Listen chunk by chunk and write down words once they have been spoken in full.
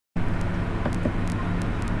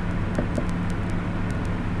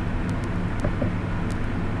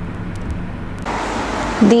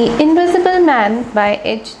The Invisible Man by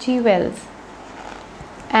H.G. Wells.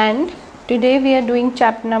 And today we are doing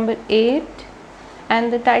chapter number 8,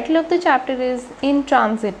 and the title of the chapter is In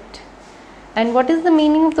Transit. And what is the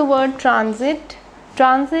meaning of the word transit?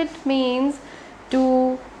 Transit means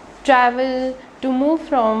to travel, to move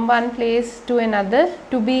from one place to another,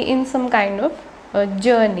 to be in some kind of a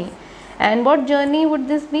journey. And what journey would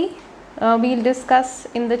this be? We'll discuss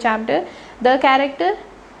in the chapter. The character,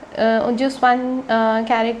 just one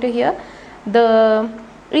character here, the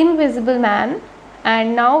Invisible Man,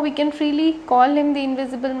 and now we can freely call him the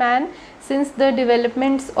Invisible Man since the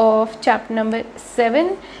developments of chapter number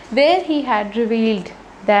 7, where he had revealed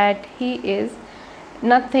that he is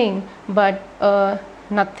nothing but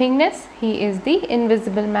nothingness. He is the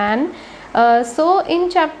Invisible Man. So in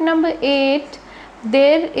chapter number 8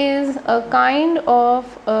 there is a kind of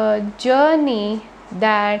a journey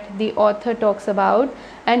that the author talks about,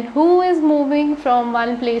 and who is moving from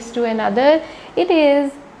one place to another? It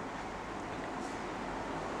is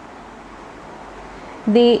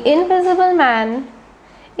the Invisible Man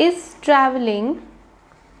is traveling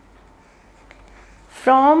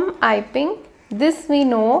from Iping. This we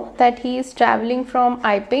know that he is traveling from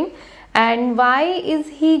Iping. And why is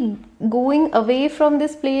he going away from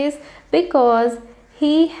this place? Because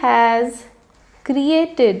he has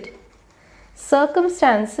created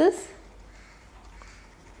circumstances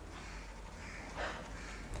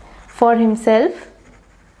for himself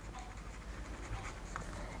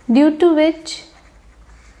due to which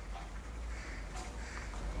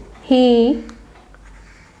he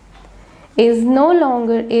is no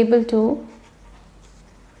longer able to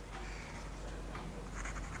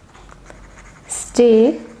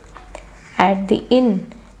stay at the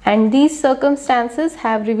inn, and these circumstances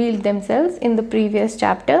have revealed themselves in the previous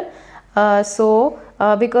chapter.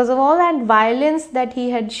 Because of all that violence that he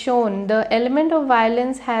had shown, the element of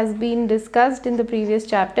violence has been discussed in the previous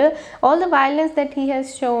chapter. All the violence that he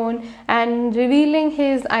has shown and revealing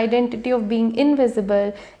his identity of being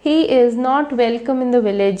invisible, he is not welcome in the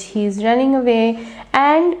village. He is running away,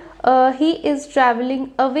 and he is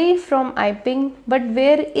traveling away from Iping. But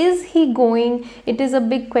where is he going? It is a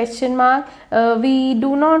big question mark. We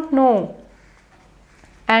do not know.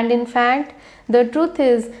 And in fact, the truth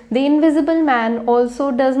is, the Invisible Man also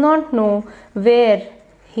does not know where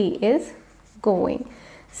he is going.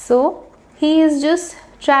 So he is just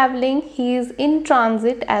traveling. He is in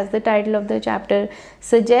transit, as the title of the chapter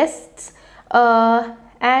suggests.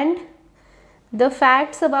 And the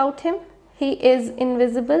facts about him: he is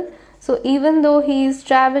invisible. So even though he is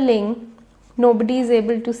traveling, nobody is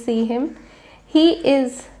able to see him. He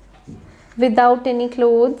is without any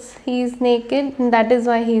clothes. He is naked, and that is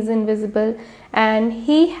why he is invisible. And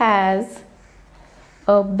he has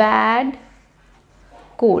a bad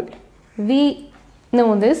cold. We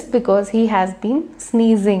know this because he has been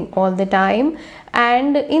sneezing all the time.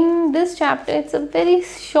 And in this chapter, it's a very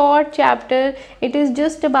short chapter. It is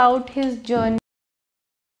just about his journey.